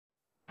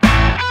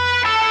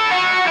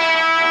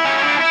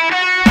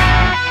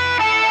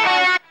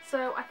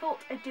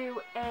I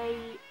do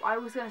I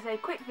was going to say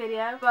quick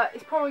video, but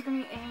it's probably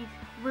going to be a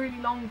really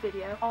long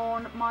video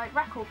on my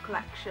record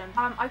collection.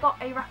 I got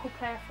a record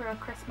player for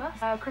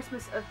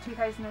Christmas of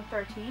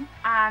 2013,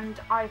 and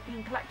I've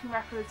been collecting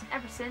records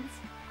ever since,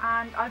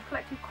 and I've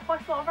collected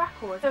quite a lot of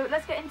records. So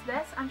let's get into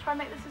this and try and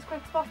make this as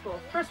quick as possible.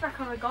 First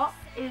record I got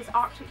is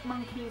Arctic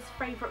Monkeys'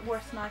 Favourite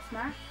Worst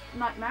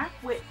Nightmare,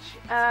 which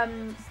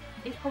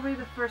is probably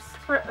the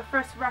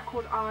first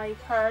record I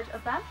heard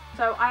of them.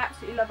 So I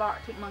absolutely love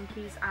Arctic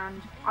Monkeys,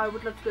 and I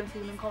would love to go and see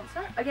them in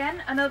concert.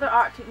 Again, another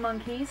Arctic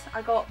Monkeys.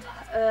 I got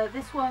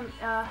this one,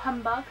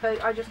 Humbug. So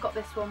I just got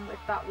this one with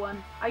that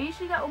one. I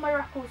usually get all my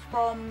records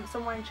from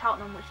somewhere in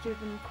Cheltenham, which do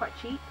them quite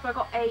cheap. So I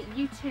got a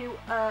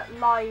U2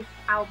 live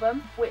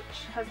album,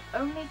 which has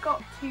only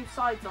got 2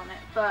 sides on it,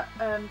 but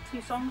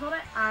 2 songs on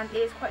it, and it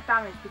is quite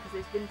damaged because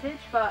it's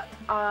vintage, but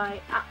I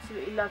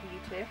absolutely love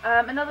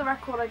U2. Another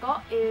record I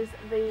got is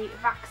the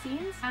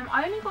Vaccines.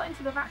 I only got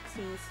into the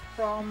Vaccines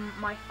from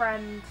my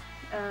friend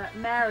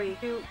Mary,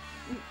 who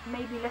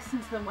made me listen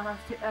to them when I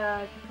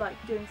was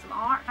like doing some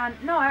art, and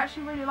no, I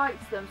actually really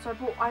liked them, so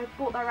I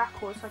bought their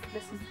records so I could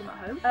listen to them at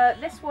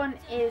home. This one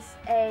is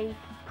a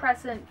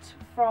present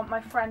from my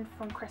friend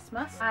from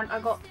Christmas, and I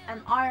got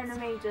an Iron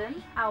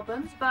Maiden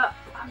album, but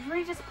I was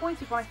really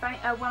disappointed when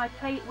I went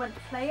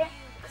to play it,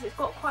 because it's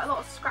got quite a lot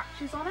of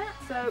scratches on it,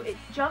 so it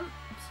jumps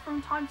from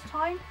time to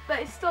time, but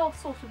it's still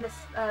sort of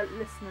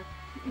listenable.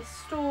 It's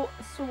still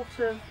sort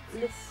of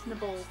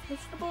listenable.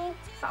 Listenable?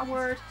 Is that a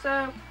word?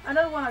 So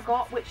another one I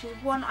got, which is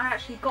one I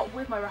actually got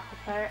with my record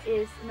player,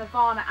 is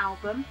Nirvana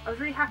album. I was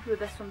really happy with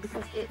this one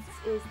because it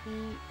is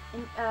the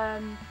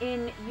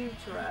In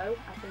Utero,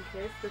 I think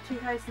it is, the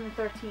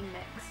 2013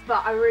 mix.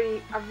 But I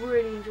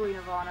really enjoy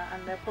Nirvana,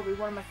 and they're probably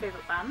one of my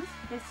favourite bands.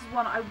 This is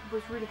one I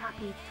was really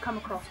happy to come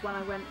across when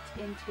I went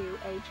into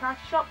a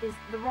charity shop. Is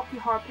the Rocky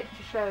Horror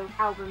Picture Show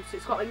album. So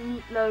it's got like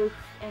Meatloaf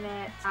in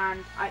it,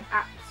 and I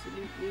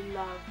absolutely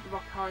love the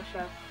Rocky Horror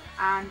Show.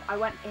 And I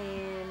went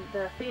in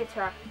the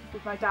theatre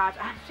with my dad,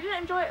 and I didn't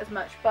enjoy it as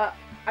much, but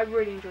I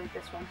really enjoyed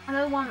this one.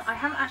 Another one I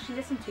haven't actually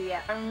listened to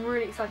yet, I'm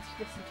really excited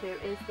to listen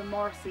to, is the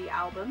Morrissey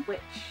album, which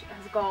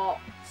has got,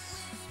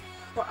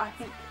 what I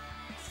think,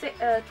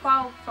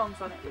 12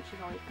 songs on it, which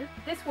is always good.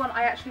 This one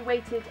I actually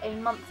waited a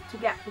month to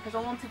get because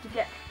I wanted to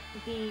get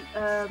the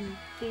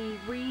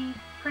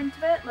reprint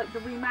of it, like the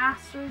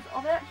remasters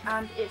of it,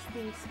 and it's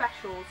the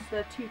Specials,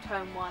 the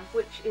 2-tone one,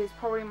 which is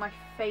probably my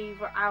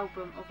favourite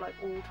album of like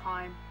all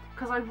time,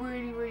 because I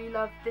really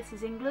love This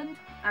Is England,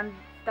 and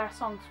their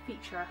songs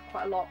feature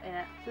quite a lot in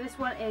it. So this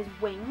one is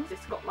Wings.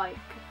 It's got like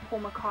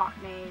Paul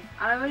McCartney, and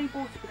I only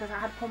bought it because I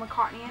had Paul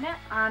McCartney in it,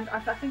 and I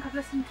think I've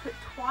listened to it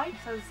twice,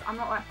 so I'm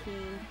not that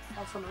keen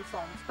on some of the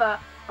songs, but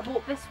I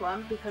bought this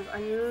one because I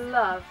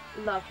love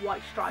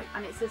White Stripe,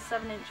 and it's a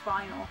 7-inch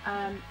vinyl,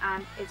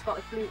 and it's got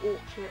like Blue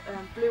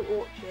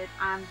Orchid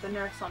and The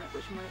Nurse on it,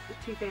 which are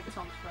the 2 favourite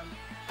songs from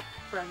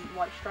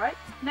White Stripes.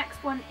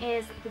 Next one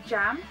is The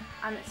Jam,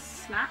 and it's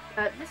Snap.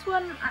 This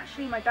one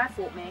actually my dad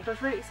bought me, so I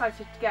was really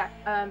excited to get,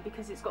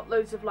 because it's got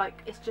loads of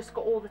like, it's just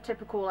got all the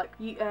typical like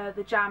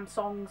The Jam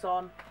songs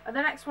on. And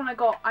the next one I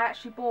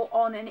actually bought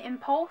on an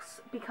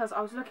impulse because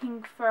I was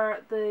looking for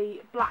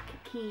the Black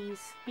Keys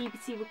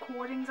BBC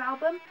Recordings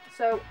album,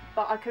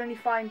 but I could only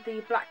find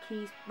the Black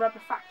Keys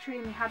Rubber Factory,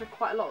 and we had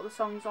quite a lot of the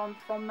songs on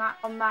from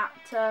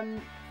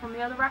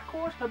the other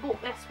record. So I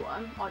bought this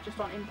one just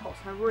on impulse,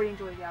 and I really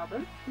enjoyed the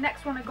album.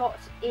 Next one I got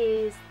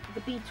is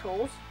the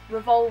Beatles,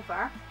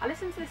 Revolver. I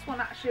listened to this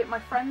one actually at my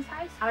friend's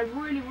house, and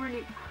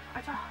I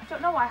I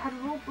don't know why, I had a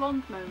real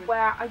blonde moment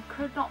where I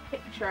could not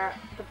picture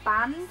the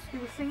band who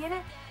was singing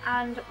it,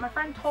 and my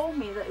friend told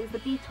me that it was the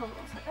Beatles.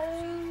 I was like,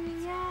 oh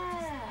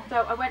yeah.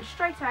 So I went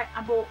straight out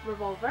and bought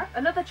Revolver.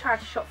 Another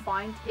charity shop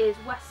find is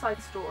West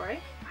Side Story.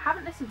 I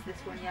haven't listened to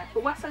this one yet,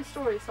 but West Side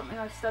Story is something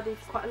I studied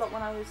quite a lot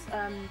when I was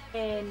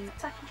in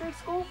secondary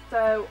school,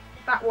 so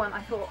that one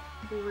I thought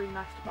would be really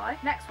nice to buy.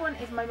 Next one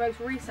is my most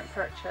recent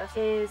purchase,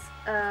 is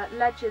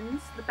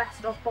Legends, the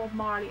best of Bob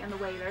Marley and the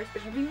Wailers,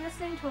 which I've been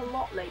listening to a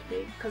lot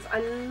lately because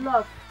I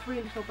love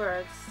Three Little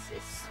Birds.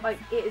 It's like,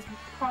 it is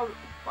probably,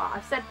 well,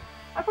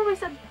 I probably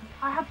said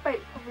I have about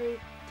probably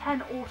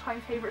 10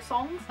 all-time favourite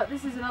songs, but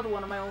this is another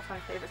one of my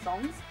all-time favourite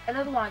songs.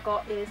 Another one I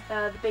got is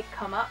The Big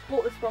Come Up.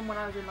 Bought this one when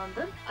I was in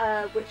London,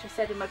 which I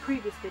said in my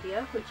previous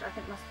video, which I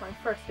think was my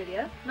first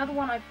video. Another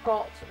one I've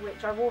got,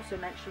 which I've also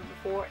mentioned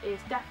before, is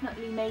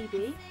Definitely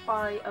Maybe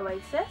by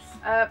Oasis.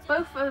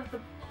 Both of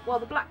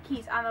the Black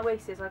Keys and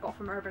Oasis I got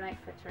from Urban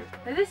Outfitters.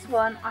 Now this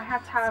one I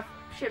had to have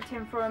shipped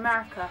in from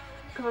America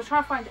because I was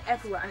trying to find it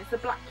everywhere, and it's the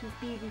Black Keys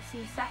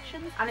BBC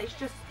Sessions, and it's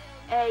just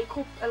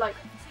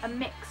a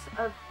mix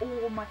of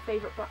all my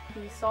favourite Black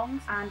Keys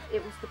songs, and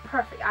it was the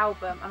perfect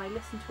album, and I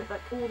listened to it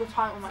like all the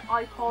time on my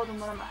iPod, and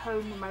when I'm at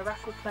home with my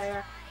record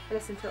player I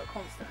listen to it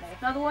constantly.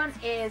 Another one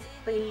is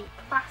the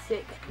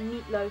classic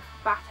Meatloaf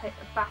Bat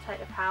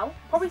Out of Hell.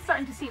 Probably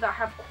starting to see that I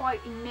have quite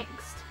a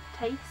mixed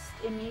taste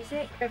in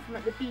music. Going from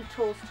like the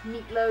Beatles to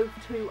Meatloaf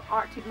to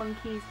Arctic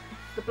Monkeys,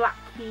 the Black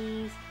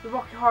Keys, the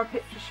Rocky Horror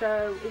Picture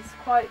Show. It's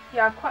quite,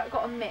 yeah, I've quite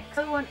got a mix.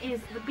 The other one is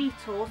the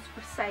Beatles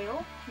for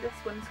Sale, this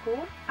one's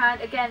called.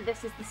 And again,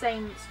 this is the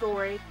same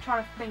story. I'm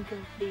trying to think of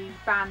the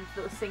band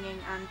that was singing,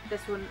 and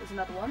this one is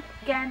another one.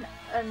 Again,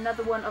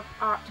 another one of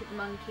Arctic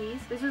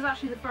Monkeys. This was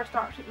actually the first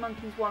Arctic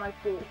Monkeys one I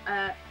bought,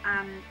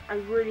 and I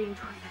really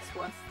enjoyed this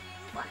one.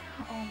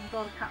 Oh my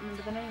god, I can't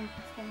remember the name of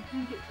this one. I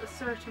think it's A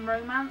Certain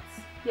Romance.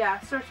 Yeah,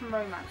 Certain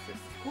Romance this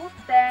is called.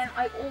 Then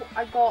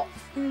I got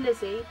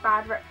Lizzie,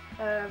 Bad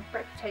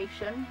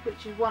Reputation,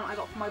 which is one I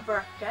got for my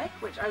birthday,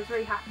 which I was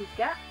really happy to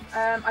get.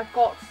 I've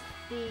got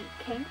the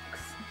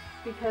Kinks,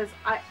 because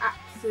I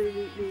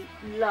absolutely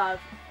love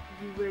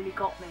You Really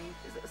Got Me.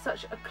 It's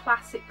such a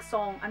classic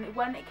song, and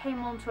when it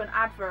came onto an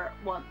advert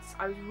once,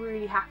 I was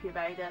really happy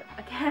about it.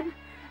 Again,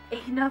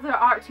 another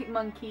Arctic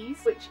Monkeys,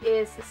 which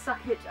is Suck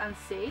It and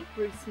See,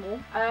 really small.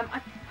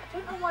 I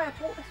don't know why I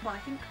bought this one.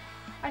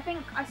 I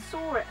think I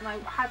saw it and I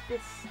had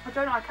this, I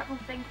don't know, I kept on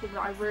thinking that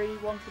I really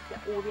wanted to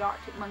get all the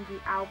Arctic Monkey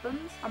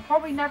albums. I'm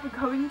probably never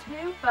going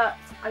to, but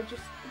I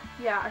just,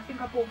 yeah, I think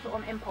I bought it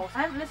on impulse.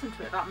 I haven't listened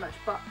to it that much,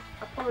 but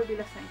I'll probably be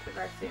listening to it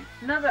very soon.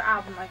 Another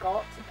album I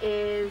got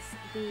is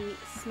the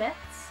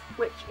Smiths,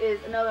 which is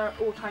another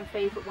all-time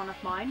favourite one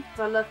of mine.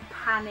 I love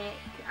Panic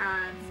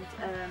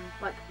and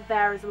like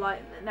There Is a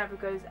Light That Never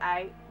Goes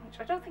Out,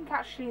 which I don't think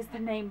actually is the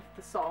name of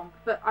the song,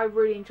 but I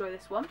really enjoy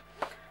this one.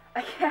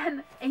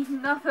 Again,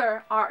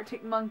 another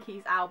Arctic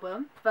Monkeys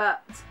album,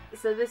 but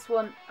so this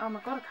one, oh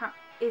my god, I can't,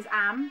 is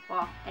Am,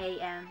 well,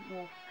 A-M,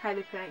 or how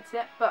they pronounce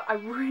it, but I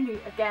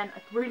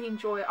really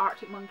enjoy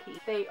Arctic Monkeys.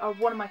 They are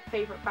one of my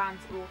favourite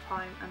bands of all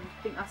time, and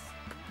I think that's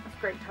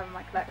great to have in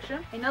my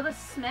collection. Another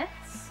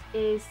Smiths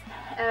is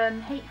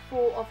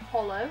Hateful of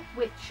Hollow,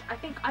 which I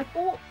think I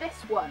bought this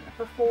one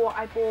before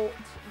I bought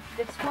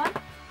this one,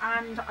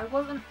 and I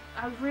was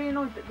really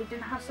annoyed that they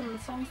didn't have some of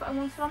the songs that I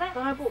wanted on it.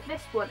 Then I bought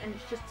this one, and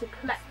it's just a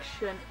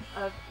collection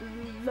of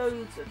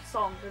loads of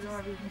songs. I don't know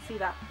if you can see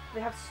that.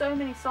 They have so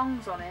many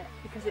songs on it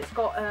because it's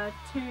got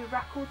 2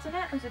 records in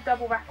it. It was a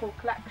double record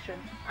collection.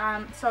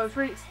 So I was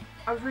really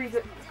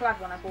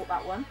glad when I bought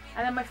that one.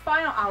 And then my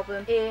final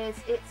album is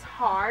It's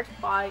Hard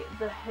by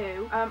The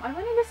Who. I've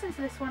only listened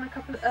to this one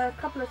a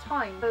couple of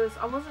times because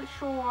I wasn't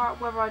sure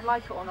whether I'd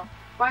like it or not,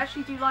 but I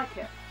actually do like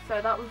it. So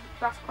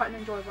that's quite an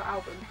enjoyable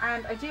album.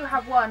 And I do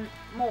have one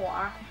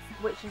more,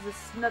 which is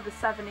another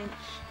 7-inch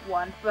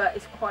one, but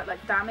it's quite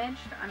like damaged.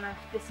 And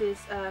this is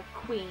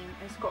Queen.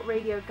 It's got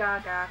Radio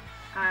Gaga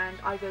and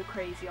I Go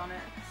Crazy on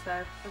it, so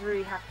I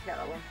really have to get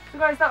that one. So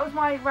guys, that was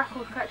my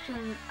record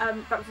collection.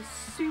 That was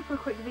a super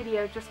quick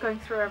video, just going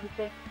through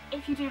everything.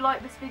 If you do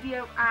like this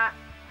video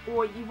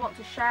or you want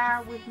to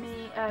share with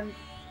me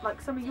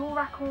like some of your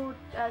record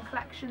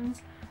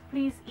collections,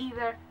 please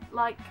either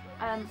like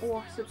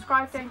or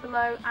subscribe down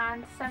below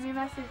and send me a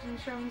message and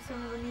show me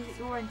some of the music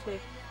you're into.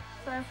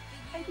 So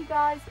thank you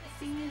guys,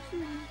 see you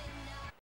soon.